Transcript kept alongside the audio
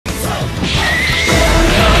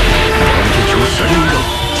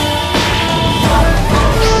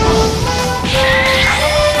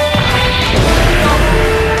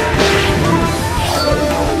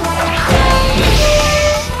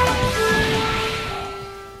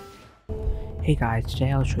Hey guys,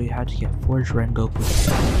 today I'll show you how to get Forged Rengoku.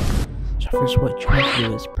 So first what you want to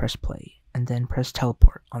do is press play, and then press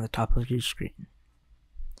teleport on the top of your screen.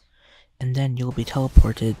 And then you'll be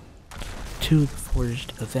teleported to the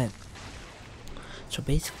Forged event. So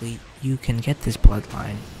basically, you can get this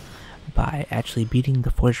Bloodline by actually beating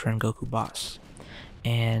the Forged Rengoku boss.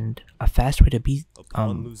 And a fast way to beat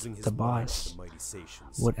the boss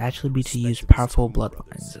would actually be to use powerful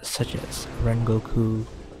bloodlines such as Rengoku,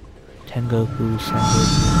 Tengoku,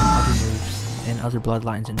 Sengoku, and other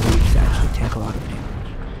bloodlines and moves that actually take a lot of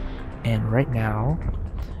damage. And right now,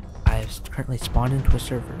 I've currently spawned into a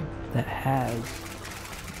server that has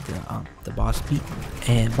the boss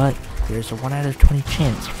beaten, but there's a 1 out of 20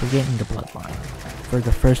 chance for getting the bloodline for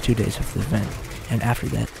the first 2 days of the event, and after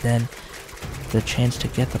that, then the chance to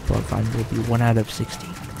get the bloodline will be 1 out of 60.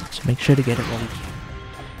 So make sure to get it while you can.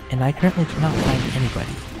 And I currently cannot find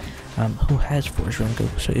anybody who has Forged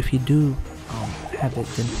Rengoku, so if you do have it,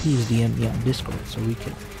 then please DM me on Discord so we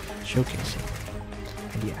can showcase it.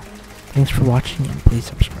 And yeah, thanks for watching and please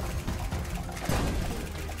subscribe.